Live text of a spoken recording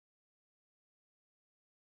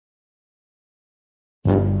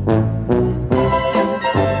Jeez,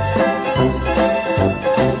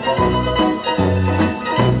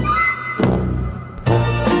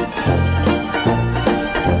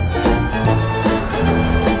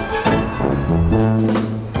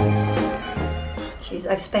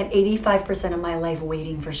 I've spent 85% of my life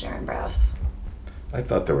waiting for Sharon Brous. I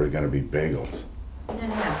thought there were going to be bagels. No.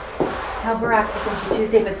 Tell Barack to come to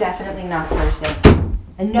Tuesday, but definitely not Thursday.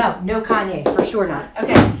 And no Kanye, for sure not.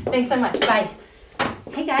 Okay, thanks so much. Bye.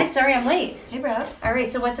 Hey guys, sorry I'm late. Hey, Brous. All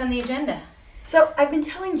right, so what's on the agenda? So I've been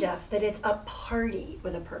telling Jeff that it's a party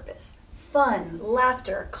with a purpose. Fun,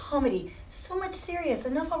 laughter, comedy, so much serious.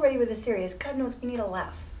 Enough already with the serious. God knows we need a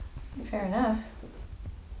laugh. Fair enough.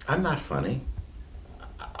 I'm not funny.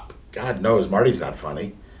 God knows Marty's not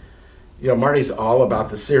funny. You know, Marty's all about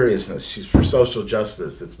the seriousness. She's for social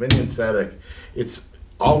justice. It's minion-centric. It's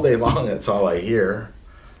all day long, that's all I hear.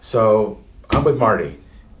 So I'm with Marty.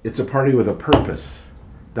 It's a party with a purpose.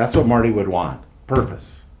 That's what Marty would want.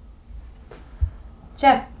 Purpose.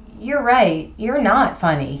 Jeff, you're right. You're not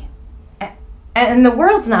funny. And the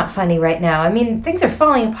world's not funny right now. I mean, things are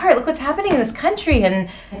falling apart. Look what's happening in this country. And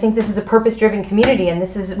I think this is a purpose-driven community, and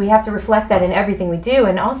we have to reflect that in everything we do.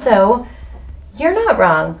 And also, you're not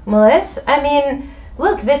wrong, Melissa. I mean,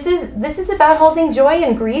 look, this is about holding joy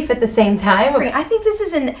and grief at the same time. I think this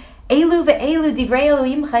is an Elu ve'elu divrei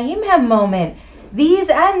Elohim chayim moment. These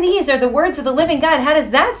are the words of the living God. How does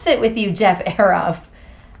that sit with you, Jeff Ayeroff?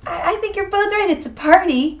 I think you're both right. It's a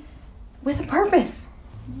party with a purpose.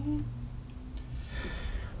 Do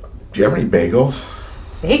you have any bagels?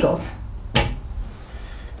 Bagels? All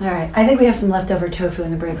right, I think we have some leftover tofu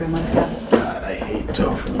in the break room. Let's go. God, I hate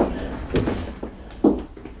tofu.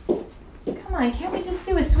 Come on, can't we just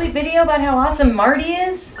do a sweet video about how awesome Marty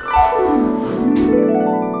is?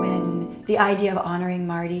 When the idea of honoring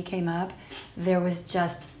Marty came up, there was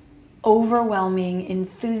just overwhelming,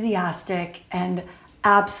 enthusiastic, and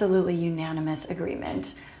absolutely unanimous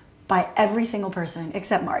agreement by every single person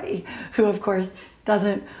except Marty, who of course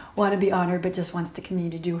doesn't want to be honored but just wants to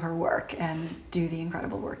continue to do her work and do the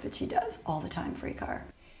incredible work that she does all the time for IKAR.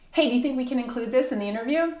 Hey, do you think we can include this in the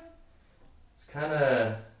interview? It's kind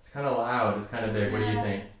of loud. It's kind of big. What do you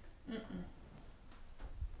think?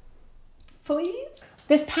 Please?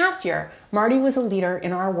 This past year, Marty was a leader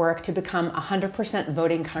in our work to become a 100%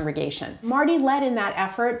 voting congregation. Marty led in that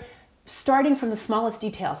effort, starting from the smallest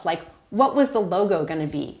details, like what was the logo going to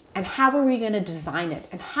be, and how were we going to design it,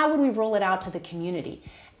 and how would we roll it out to the community.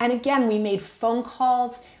 And again, we made phone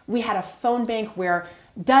calls. We had a phone bank where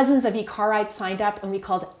dozens of IKARites signed up, and we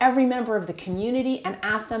called every member of the community and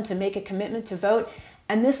asked them to make a commitment to vote.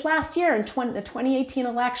 And this last year, in the 2018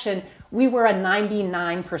 election, we were a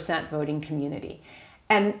 99% voting community.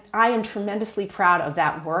 And I am tremendously proud of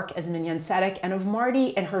that work as Minyan Tzedek and of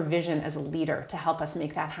Marty and her vision as a leader to help us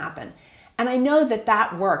make that happen. And I know that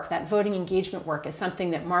that work, that voting engagement work, is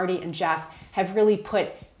something that Marty and Jeff have really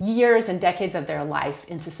put years and decades of their life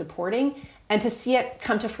into supporting. And to see it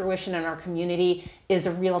come to fruition in our community is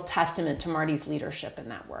a real testament to Marty's leadership in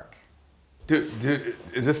that work.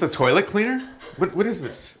 Is this a toilet cleaner? What is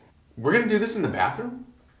this? We're gonna do this in the bathroom?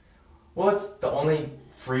 Well, it's the only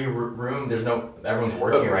free room. Everyone's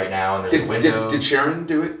working right now, and there's a window. Did Sharon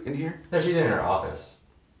do it in here? No, she did it in her office.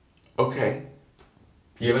 Okay.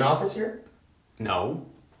 Do you have an office here? No.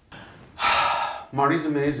 Marty's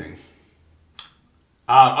amazing.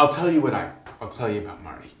 I'll tell you about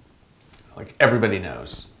Marty. Like, everybody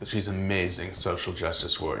knows that she's an amazing social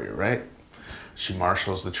justice warrior, right? She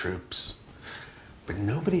marshals the troops. But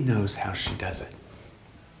nobody knows how she does it.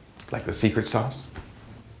 Like the secret sauce?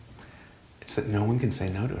 It's that no one can say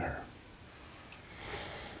no to her.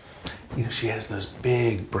 You know, she has those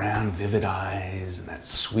big, brown, vivid eyes, and that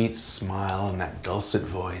sweet smile, and that dulcet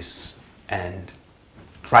voice. And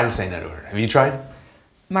try to say no to her. Have you tried?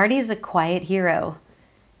 Marty's a quiet hero.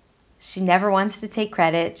 She never wants to take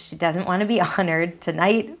credit. She doesn't want to be honored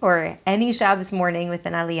tonight or any Shabbos morning with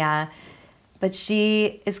an aliyah. But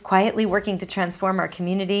she is quietly working to transform our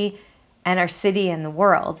community and our city and the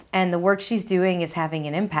world. And the work she's doing is having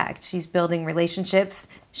an impact. She's building relationships.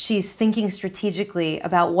 She's thinking strategically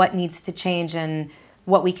about what needs to change and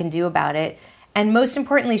what we can do about it. And most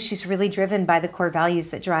importantly, she's really driven by the core values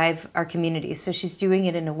that drive our community. So she's doing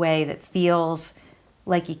it in a way that feels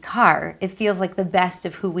like IKAR. It feels like the best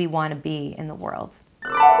of who we want to be in the world.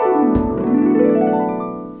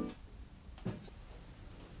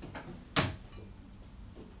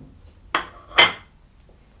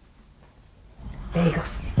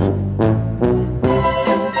 Bagels.